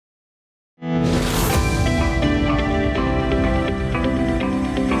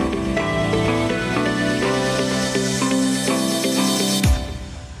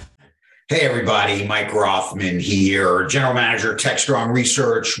Hey, everybody. Mike Rothman here, General Manager, Techstrong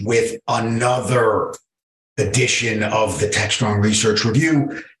Research, with another edition of the Techstrong Research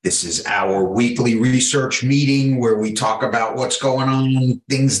Review. This is our weekly research meeting where we talk about what's going on,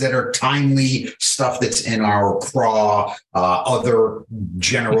 things that are timely, stuff that's in our craw, other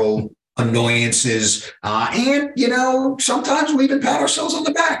general annoyances. And, sometimes we even pat ourselves on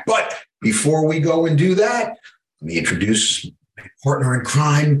the back. But before we go and do that, let me introduce partner in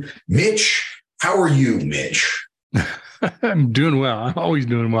crime, Mitch. How are you, Mitch? I'm doing well. I'm always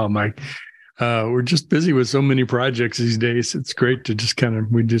doing well, Mike. We're just busy with so many projects these days. It's great to just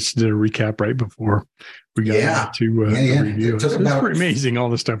we just did a recap right before we got to review. It's pretty amazing, all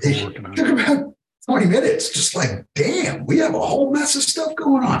the stuff we're working on. It took about 20 minutes, just like, damn, we have a whole mess of stuff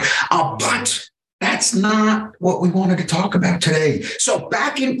going on. But that's not what we wanted to talk about today. So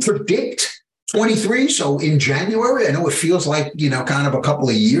back in Predict 23. So in January, I know it feels like, kind of a couple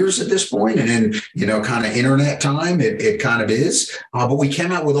of years at this point, and in, kind of internet time, it kind of is. But we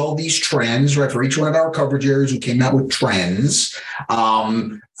came out with all these trends, right? For each one of our coverage areas, we came out with trends.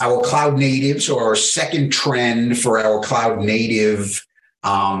 Our cloud native, so our second trend for our cloud native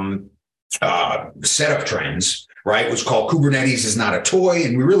set of trends, right, was called Kubernetes is not a toy.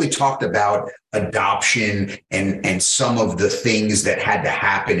 And we really talked about adoption and some of the things that had to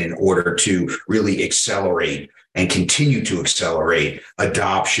happen in order to really accelerate and continue to accelerate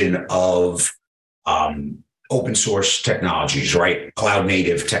adoption of open source technologies, right? Cloud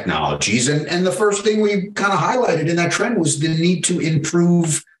native technologies. And the first thing we kind of highlighted in that trend was the need to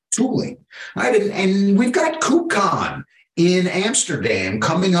improve tooling, right? And we've got KubeCon in Amsterdam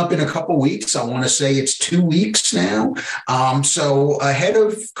coming up in a couple of weeks. I want to say it's 2 weeks now. So ahead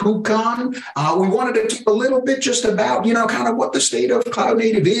of KubeCon, we wanted to keep a little bit just about, kind of what the state of cloud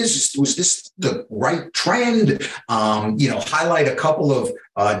native is. Was this the right trend? Highlight a couple of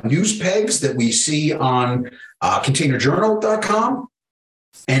news pegs that we see on containerjournal.com.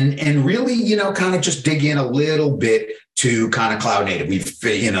 And really, kind of just dig in a little bit to kind of cloud native. We've,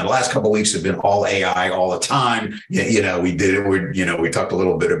 the last couple of weeks have been all AI all the time. We did it. We talked a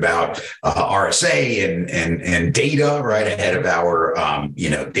little bit about RSA and data right ahead of our,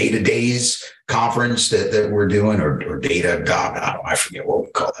 data days conference that we're doing, or data. God, I forget what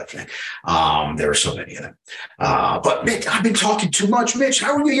we call that thing. There are so many of them. But Mitch, I've been talking too much. Mitch,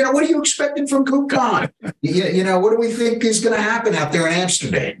 how are you? What are you expecting from KubeCon? What do we think is going to happen out there in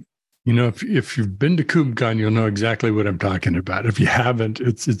Amsterdam? If you've been to KubeCon, you'll know exactly what I'm talking about. If you haven't,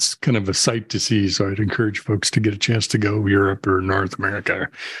 it's kind of a sight to see. So I'd encourage folks to get a chance to go Europe or North America or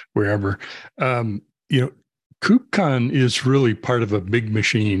wherever. KubeCon is really part of a big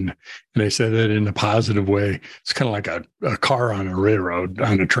machine. And I say that in a positive way. It's kind of like a car on a railroad,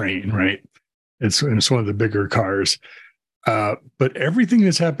 on a train, right? It's one of the bigger cars. But everything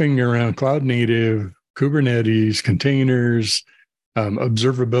that's happening around cloud native, Kubernetes, containers,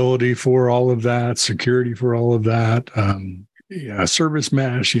 observability for all of that, security for all of that, service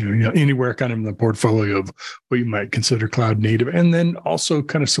mesh, anywhere kind of in the portfolio of what you might consider cloud native, and then also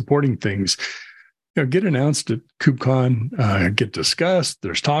kind of supporting things, get announced at KubeCon, get discussed.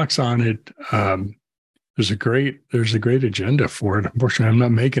 There's talks on it. There's a great agenda for it. Unfortunately, I'm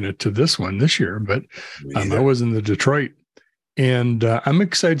not making it to this one this year, but I was in the Detroit. And I'm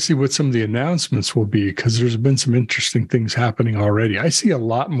excited to see what some of the announcements will be, because there's been some interesting things happening already. I see a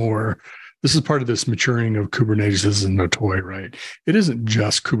lot more. This is part of this maturing of Kubernetes. This isn't a toy, right? It isn't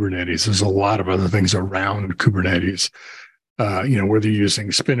just Kubernetes. There's a lot of other things around Kubernetes, whether you're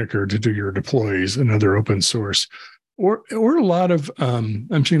using Spinnaker to do your deploys and other open source, or a lot of,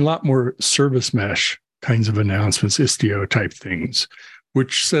 I'm seeing a lot more service mesh kinds of announcements, Istio type things,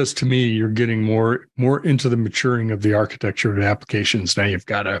 which says to me you're getting more into the maturing of the architecture of applications. Now you've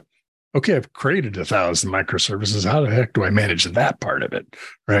got I've created 1,000 microservices. How the heck do I manage that part of it,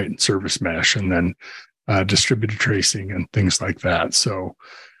 right? Service mesh, and then distributed tracing and things like that. So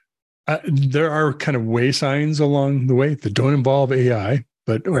there are kind of way signs along the way that don't involve AI,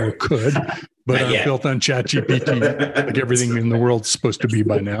 but or could, but aren't built on ChatGPT, like everything in the world's supposed to be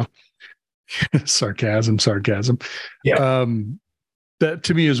by now. sarcasm. Yeah. That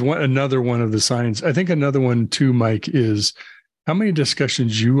to me is another one of the signs. I think another one too, Mike, is how many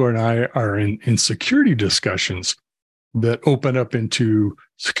discussions you and I are in security discussions that open up into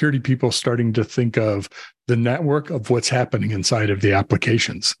security people starting to think of the network of what's happening inside of the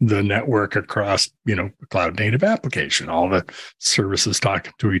applications, the network across, cloud native application, all the services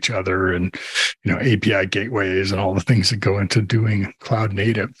talking to each other, and, API gateways and all the things that go into doing cloud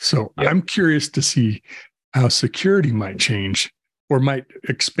native. So I'm curious to see how security might change or might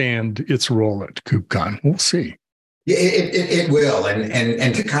expand its role at KubeCon. We'll see. Yeah, it will,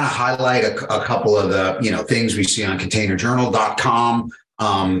 and to kind of highlight a couple of the things we see on containerjournal.com.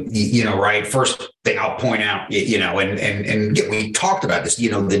 Right. First thing I'll point out, and we talked about this,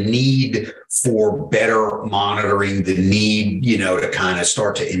 the need for better monitoring, the need, to kind of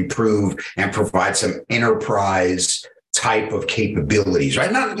start to improve and provide some enterprise type of capabilities,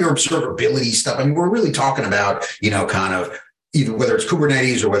 right? Not your observability stuff. I mean, we're really talking about, kind of either whether it's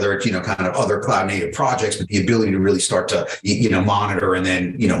Kubernetes or whether it's, kind of other cloud native projects, but the ability to really start to, monitor and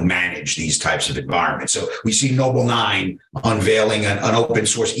then, manage these types of environments. So we see Noble 9 unveiling an open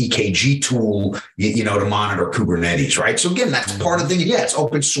source EKG tool, to monitor Kubernetes, right? So again, that's part of the thing. Yeah, it's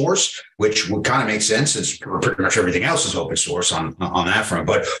open source, which would kind of make sense as pretty much everything else is open source on that front.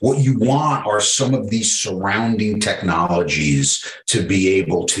 But what you want are some of these surrounding technologies to be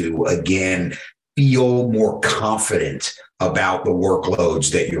able to, again, feel more confident about the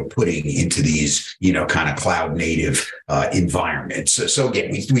workloads that you're putting into these, kind of cloud native environments. So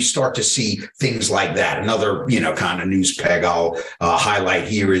again, we start to see things like that. Another, kind of news peg I'll highlight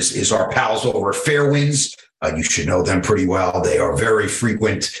here is our pals over at Fairwinds. You should know them pretty well. They are very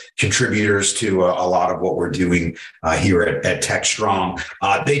frequent contributors to a lot of what we're doing here at Techstrong.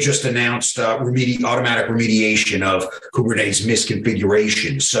 They just announced automatic remediation of Kubernetes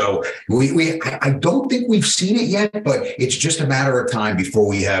misconfiguration. So I don't think we've seen it yet, but it's just a matter of time before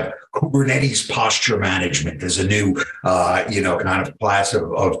we have Kubernetes posture management as a new, kind of class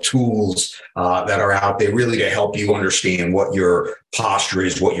of tools that are out there really to help you understand what your posture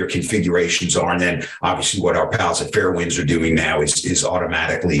is, what your configurations are. And then obviously what our pals at Fairwinds are doing now is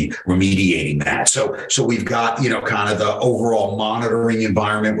automatically remediating that. So we've got, kind of the overall monitoring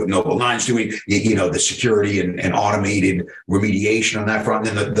environment with Noble 9's doing, the security and automated remediation on that front.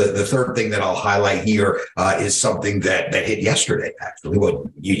 And then the third thing that I'll highlight here is something that hit yesterday, actually. Well,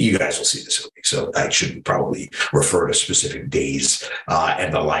 you guys will see this week, so I shouldn't probably refer to specific days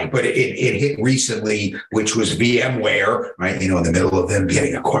and the like, but it hit recently, which was VMware, right? In the middle of them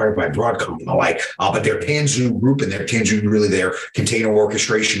getting acquired by Broadcom and the like, but their Tanzu group and their Tanzu, really their container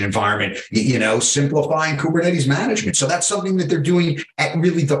orchestration environment, simplifying Kubernetes management. So that's something that they're doing at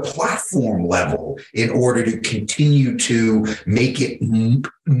really the platform level in order to continue to make it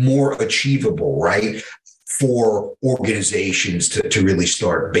more achievable, right? For organizations to really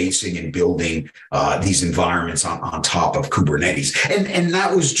start basing and building these environments on top of Kubernetes. And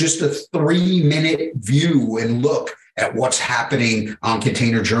that was just a 3-minute view and look at what's happening on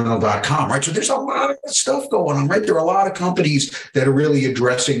containerjournal.com, right? So there's a lot of stuff going on, right? There are a lot of companies that are really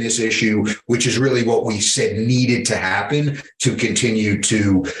addressing this issue, which is really what we said needed to happen to continue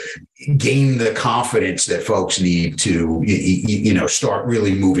to gain the confidence that folks need to, start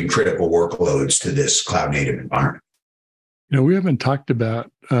really moving critical workloads to this cloud native environment. We haven't talked about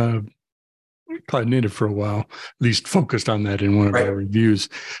cloud native for a while, at least focused on that in one of our reviews.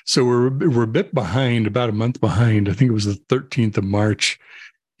 So we're a bit behind, about a month behind. I think it was the 13th of March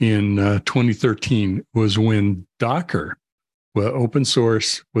in 2013 was when Docker, open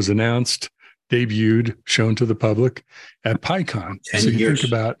source, was announced, debuted, shown to the public at PyCon. So you think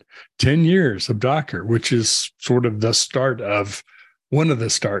about 10 years of Docker, which is sort of the start of one of the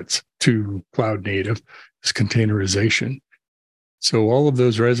starts to cloud native is containerization. So all of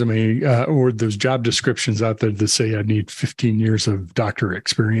those resume or those job descriptions out there that say I need 15 years of Docker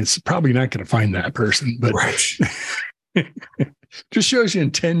experience, probably not going to find that person. But just shows you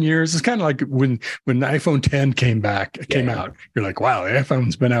in 10 years. It's kind of like when the iPhone 10 came out. You're like, wow, the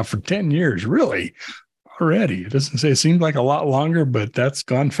iPhone's been out for 10 years, really? Already. It doesn't say, it seems like a lot longer, but that's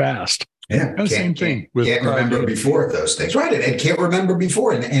gone fast. Yeah, same thing. Can't remember before those things, right? And can't remember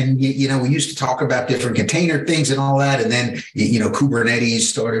before. And we used to talk about different container things and all that. And then, Kubernetes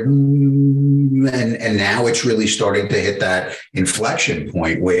started, and now it's really starting to hit that inflection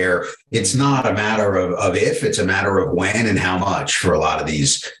point where it's not a matter of if, it's a matter of when and how much for a lot of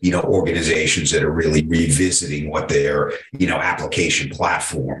these, organizations that are really revisiting what their, application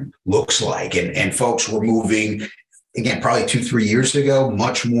platform looks like. And folks were moving, again, probably 2-3 years ago,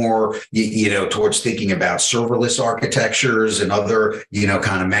 much more, towards thinking about serverless architectures and other,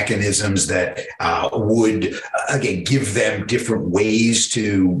 kind of mechanisms that would, again, give them different ways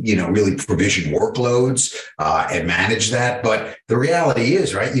to, really provision workloads and manage that. But the reality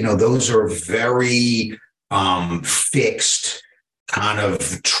is, right, those are very fixed, kind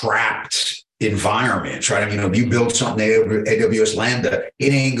of trapped environments, right? I mean, if you build something AWS Lambda,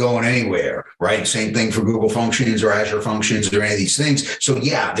 it ain't going anywhere, right? Same thing for Google Functions or Azure Functions or any of these things. So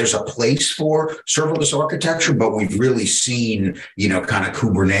yeah, there's a place for serverless architecture, but we've really seen, kind of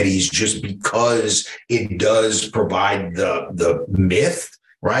Kubernetes just because it does provide the myth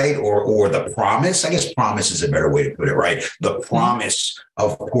right? Or the promise, I guess promise is a better way to put it, right? The promise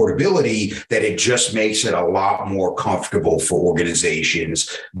of portability, that it just makes it a lot more comfortable for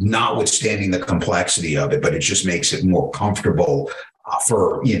organizations, notwithstanding the complexity of it, but it just makes it more comfortable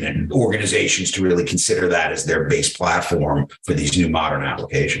for organizations to really consider that as their base platform for these new modern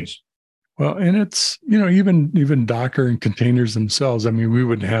applications. Well, and it's, even Docker and containers themselves. I mean, we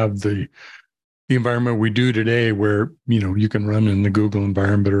wouldn't have the environment we do today where, you can run in the Google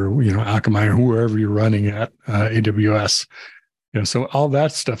environment or, Akamai or whoever you're running at, AWS. So all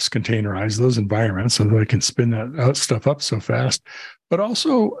that stuff's containerized, those environments, so they can spin that stuff up so fast. But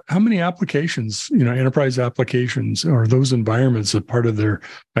also, how many applications, enterprise applications or those environments, that part of their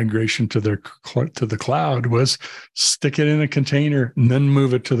migration to the cloud was stick it in a container and then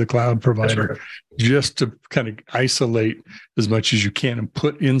move it to the cloud provider, just to kind of isolate as much as you can and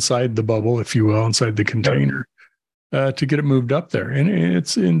put inside the bubble, if you will, inside the container. To get it moved up there.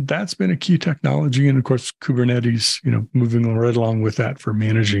 And that's been a key technology. And of course, Kubernetes, moving right along with that for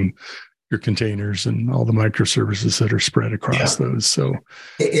managing your containers and all the microservices that are spread across those. So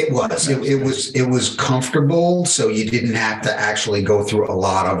it was comfortable. So you didn't have to actually go through a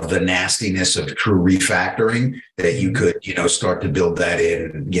lot of the nastiness of true refactoring, that you could, start to build that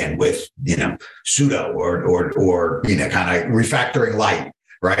in again with, sudo or kind of refactoring light.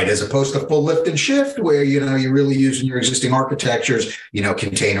 Right, as opposed to full lift and shift, where you're really using your existing architectures,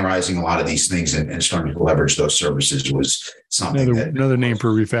 containerizing a lot of these things and starting to leverage those services was something. Another name for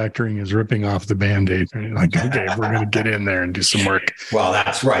refactoring is ripping off the Band-Aid. Like, okay, we're going to get in there and do some work. Well,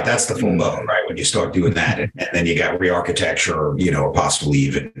 that's right. That's the full boat, right? When you start doing that, and then you got re-architecture, or possibly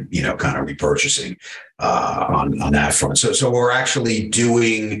even, kind of repurchasing on that front. So we're actually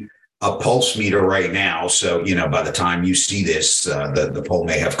doing a pulse meter right now. So, by the time you see this, the poll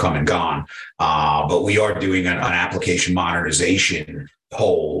may have come and gone. But we are doing an application modernization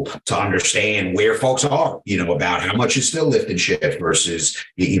poll to understand where folks are, about how much is still lift and shift versus,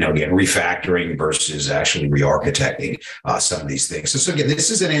 again, refactoring versus actually re-architecting some of these things. So again, this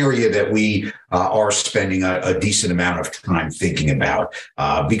is an area that we are spending a decent amount of time thinking about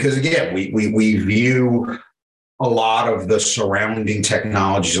because, again, we view a lot of the surrounding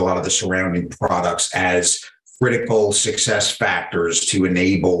technologies, a lot of the surrounding products as critical success factors to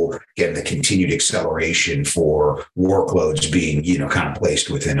enable, again, the continued acceleration for workloads being, kind of placed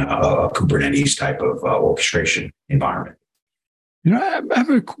within a Kubernetes type of orchestration environment. I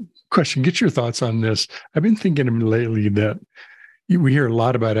have a question. Get your thoughts on this. I've been thinking lately that we hear a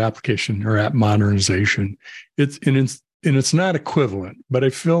lot about application or app modernization. It's not equivalent, but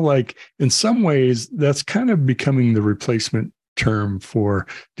I feel like in some ways that's kind of becoming the replacement term for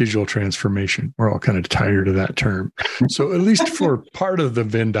digital transformation. We're all kind of tired of that term. So at least for part of the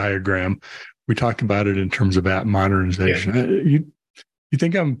Venn diagram, we talk about it in terms of app modernization. Yeah. You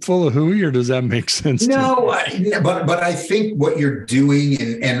think I'm full of hooey, or does that make sense? No, but I think what you're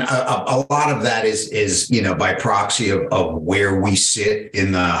doing, and a lot of that is by proxy of where we sit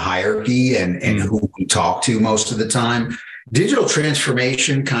in the hierarchy and who we talk to most of the time. Digital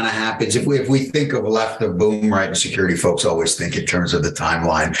transformation kind of happens if we think of left of boom, right? And security folks always think in terms of the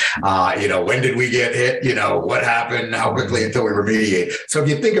timeline. When did we get hit? What happened? How quickly until we remediate? So if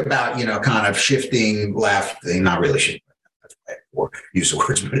you think about, kind of shifting left, not really shifting, or use the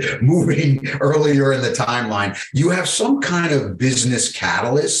words, but moving earlier in the timeline, you have some kind of business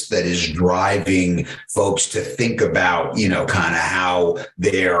catalyst that is driving folks to think about, kind of how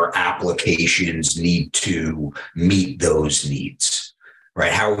their applications need to meet those needs.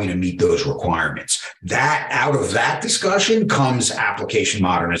 Right? How are we going to meet those requirements? That out of that discussion comes application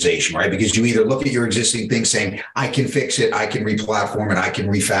modernization, right? Because you either look at your existing thing saying, I can fix it, I can replatform it, I can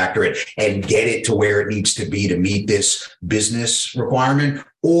refactor it and get it to where it needs to be to meet this business requirement,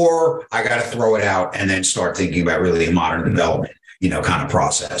 or I got to throw it out and then start thinking about really a modern development, kind of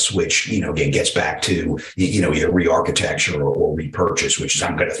process, which, again, gets back to, either re-architecture or repurchase, which is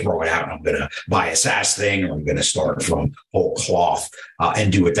I'm going to throw it out and I'm going to buy a SaaS thing, or I'm going to start from whole cloth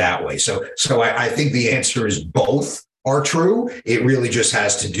and do it that way. So I think the answer is both are true. It really just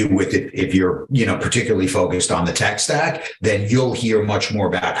has to do with it. If you're, particularly focused on the tech stack, then you'll hear much more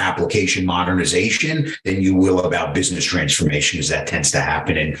about application modernization than you will about business transformation, because that tends to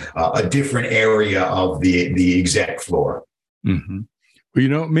happen in a different area of the exec floor. Mm-hmm.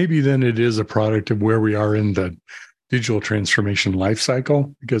 Well, maybe then it is a product of where we are in the digital transformation life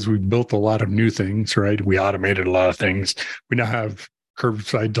cycle, because we built a lot of new things, right? We automated a lot of things. We now have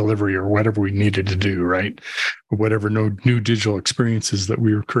curbside delivery or whatever we needed to do, right? Or whatever new digital experiences that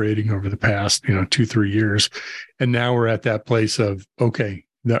we were creating over the past, 2-3 years. And now we're at that place of, okay,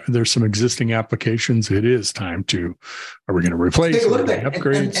 there's some existing applications. It is time to, are we going to replace, are we going to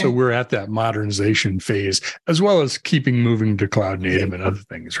upgrade? So we're at that modernization phase, as well as keeping moving to cloud native and other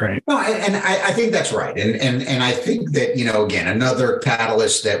things, right? Well, and I think that's right. And I think that, again, another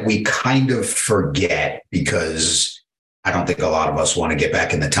catalyst that we kind of forget, because I don't think a lot of us want to get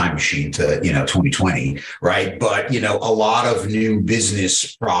back in the time machine to, 2020, right? But, a lot of new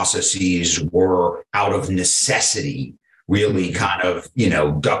business processes were out of necessity, really kind of,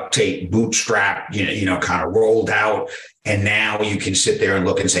 duct tape, bootstrap, kind of rolled out. And now you can sit there and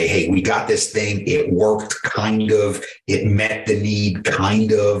look and say, hey, we got this thing. It worked kind of, it met the need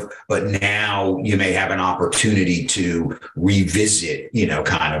kind of, but now you may have an opportunity to revisit,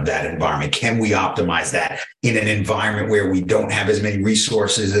 kind of that environment. Can we optimize that in an environment where we don't have as many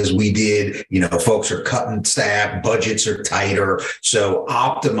resources as we did? Folks are cutting staff, budgets are tighter. So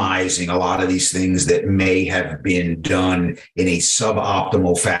optimizing a lot of these things that may have been done in a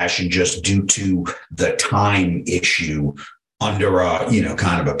suboptimal fashion just due to the time issue under a,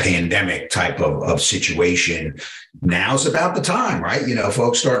 kind of a pandemic type of situation. Now's about the time, right?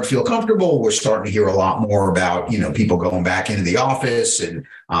 Folks start to feel comfortable. We're starting to hear a lot more about, people going back into the office and,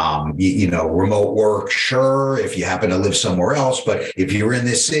 remote work. Sure, if you happen to live somewhere else, but if you're in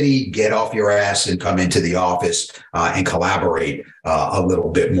this city, get off your ass and come into the office and collaborate a little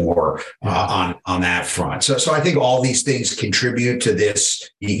bit more on that front. So I think all these things contribute to this.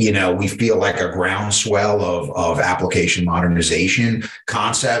 We feel like a groundswell of application modernization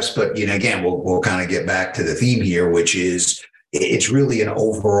concepts. But again, we'll kind of get back to the theme here, which is it's really an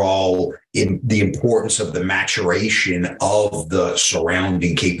overall in the importance of the maturation of the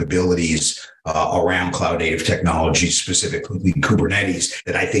surrounding capabilities around cloud native technologies, specifically Kubernetes,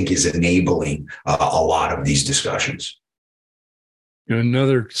 that I think is enabling a lot of these discussions.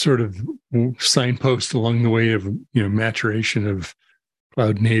 Another sort of signpost along the way of maturation of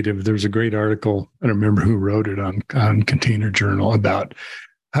cloud native. There's a great article, I don't remember who wrote it, on Container Journal about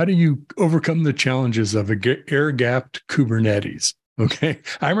how do you overcome the challenges of air-gapped Kubernetes? Okay.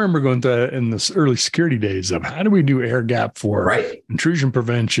 I remember going to in the early security days of how do we do air gap for intrusion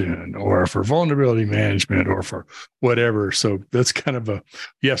prevention or for vulnerability management or for whatever. So that's kind of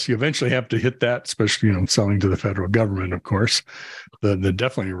yes, you eventually have to hit that, especially, selling to the federal government, of course, the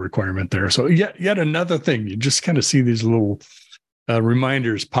definitely a requirement there. So yet another thing, you just kind of see these little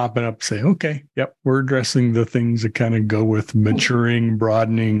reminders popping up, say, okay, yep, we're addressing the things that kind of go with maturing,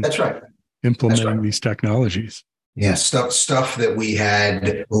 broadening, implementing these technologies. Yeah, stuff that we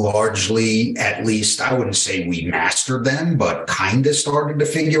had largely, at least, I wouldn't say we mastered them, but kind of started to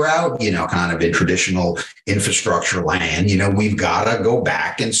figure out, kind of in traditional infrastructure land, we've got to go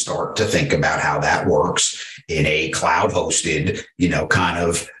back and start to think about how that works in a cloud hosted, kind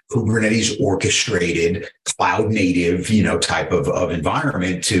of Kubernetes orchestrated cloud native, type of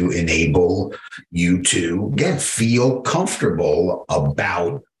environment to enable you to, again, feel comfortable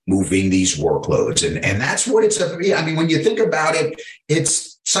about moving these workloads. And that's what it's, when you think about it,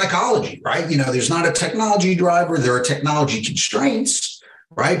 it's psychology, right? There's not a technology driver, there are technology constraints,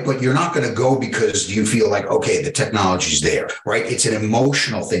 right? But you're not going to go because you feel like, okay, the technology's there, right? It's an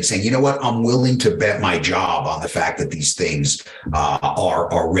emotional thing saying, you know what, I'm willing to bet my job on the fact that these things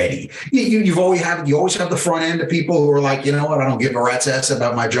are ready. You always have the front end of people who are like, you know what, I don't give a rat's ass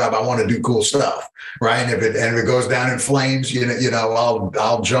about my job. I want to do cool stuff, right? And if it goes down in flames,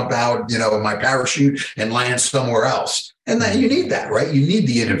 I'll jump out, in my parachute and land somewhere else. And then you need that, right? You need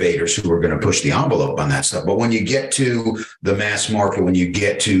the innovators who are going to push the envelope on that stuff. But when you get to the mass market, when you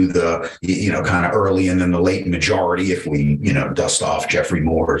get to the, kind of early and then the late majority, if we, dust off Jeffrey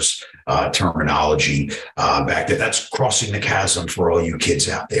Moore's terminology back there, that's crossing the chasm for all you kids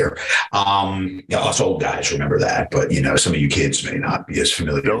out there. Us old guys remember that, but, some of you kids may not be as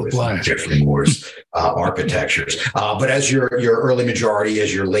familiar with Jeffrey Moore's architectures. But as your early majority,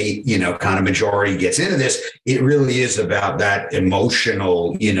 as your late, kind of majority gets into this, it really is about that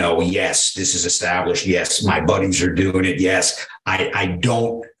emotional, yes, this is established. Yes, my buddies are doing it. Yes, I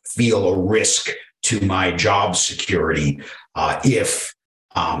don't feel a risk to my job security if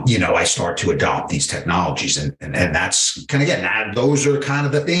I start to adopt these technologies. And that's kind of, again, those are kind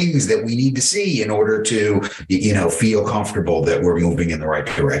of the things that we need to see in order to, feel comfortable that we're moving in the right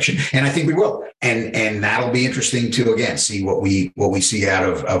direction. And I think we will. And that'll be interesting to, again, see what we see out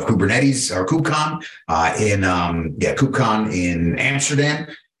of Kubernetes or KubeCon KubeCon in Amsterdam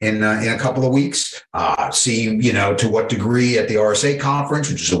in a couple of weeks, see, to what degree at the RSA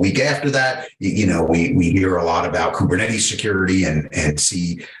conference, which is a week after that, we hear a lot about Kubernetes security and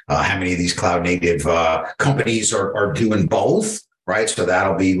see how many of these cloud native companies are doing both, right? So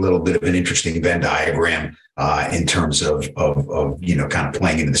that'll be a little bit of an interesting Venn diagram in terms of kind of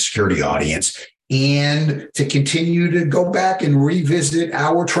playing into the security audience, and to continue to go back and revisit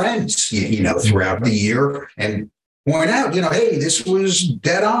our trends, throughout the year and point out, hey, this was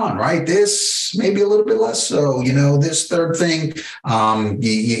dead on, right? This maybe a little bit less so, this third thing,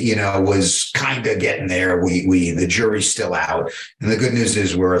 was kind of getting there. The jury's still out. And the good news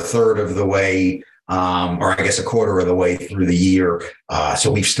is we're a third of the way, or I guess a quarter of the way through the year. So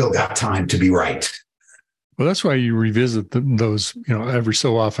we've still got time to be right. Well, that's why you revisit those, every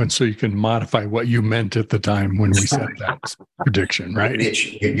so often, so you can modify what you meant at the time when we set that prediction, right?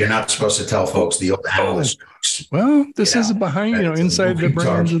 Mitch, you're not supposed to tell folks the old analyst. Well, this is behind, inside the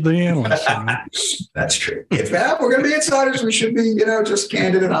brains of the analyst. That's true. If we're going to be insiders, we should be, just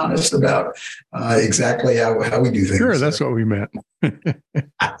candid and honest about exactly how we do things. Sure, that's what we meant.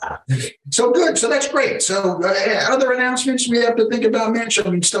 So good. So that's great. So other announcements we have to think about, Mitch?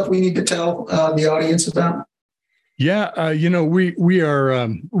 Stuff we need to tell the audience about? Yeah,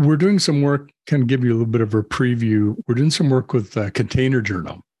 we're doing some work, kind of give you a little bit of a preview. We're doing some work with Container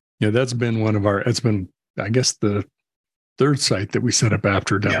Journal. That's been I guess, the third site that we set up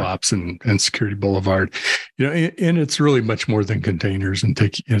after DevOps and Security Boulevard. And it's really much more than containers, and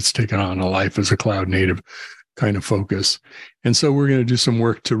it's taken on a life as a cloud native kind of focus. And so we're going to do some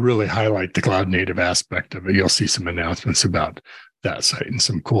work to really highlight the cloud native aspect of it. You'll see some announcements about that site and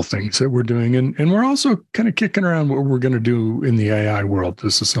some cool things that we're doing. And we're also kind of kicking around what we're going to do in the AI world.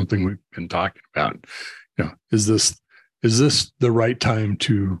 This is something we've been talking about. Is this the right time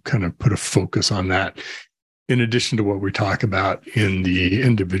to kind of put a focus on that, in addition to what we talk about in the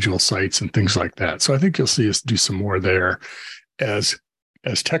individual sites and things like that? So I think you'll see us do some more there as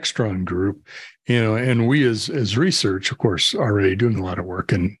Techstrong Group, and we as research, of course, already doing a lot of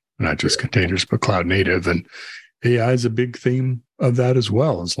work in not just containers, but cloud native, and AI is a big theme of that as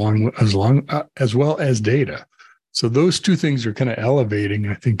well, as well as data. So those two things are kind of elevating,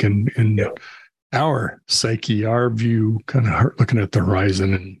 I think, in our psyche, our view, kind of looking at the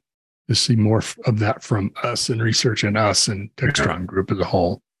horizon, and to see more of that from us in research and us and Techstrong Group as a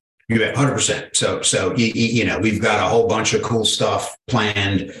whole. You bet, 100%. So we've got a whole bunch of cool stuff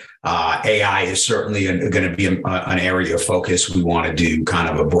planned. AI is certainly going to be an area of focus. We want to do kind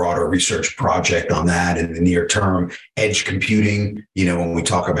of a broader research project on that in the near term. Edge computing, when we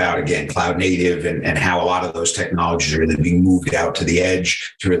talk about, again, cloud native and how a lot of those technologies are really being moved out to the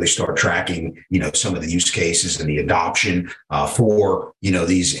edge to really start tracking, some of the use cases and the adoption for,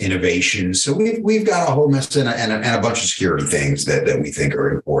 these innovations. So we've got a whole mess and a bunch of security things that we think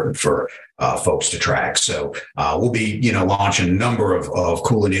are important for folks to track. So we'll be, launching a number of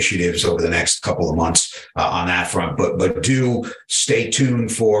cool initiatives over the next couple of months on that front. But do stay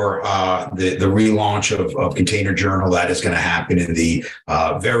tuned for the relaunch of Container Journal. That is going to happen in the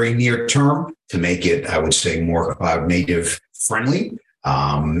very near term to make it, I would say, more cloud native friendly.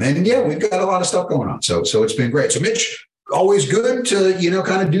 And we've got a lot of stuff going on. So it's been great. So Mitch, always good to,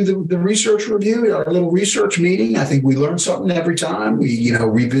 kind of do the research review, our little research meeting. I think we learn something every time we,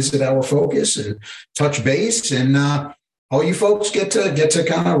 revisit our focus and touch base, and all you folks get to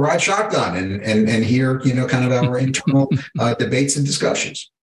kind of ride shotgun and hear, kind of our internal debates and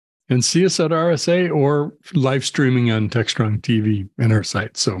discussions. And see us at RSA or live streaming on Techstrong TV and our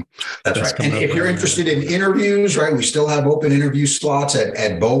site. So that's right. And if you're interested in interviews, right, we still have open interview slots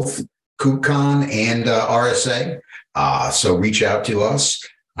at both KubeCon and RSA. So reach out to us.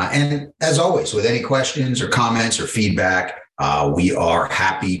 And as always, with any questions or comments or feedback, we are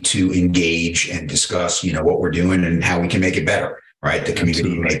happy to engage and discuss, what we're doing and how we can make it better, right? The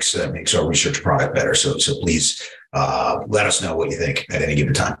community makes our research product better. So please let us know what you think at any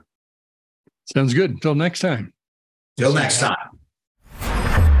given time. Sounds good. Until next time. Till next time.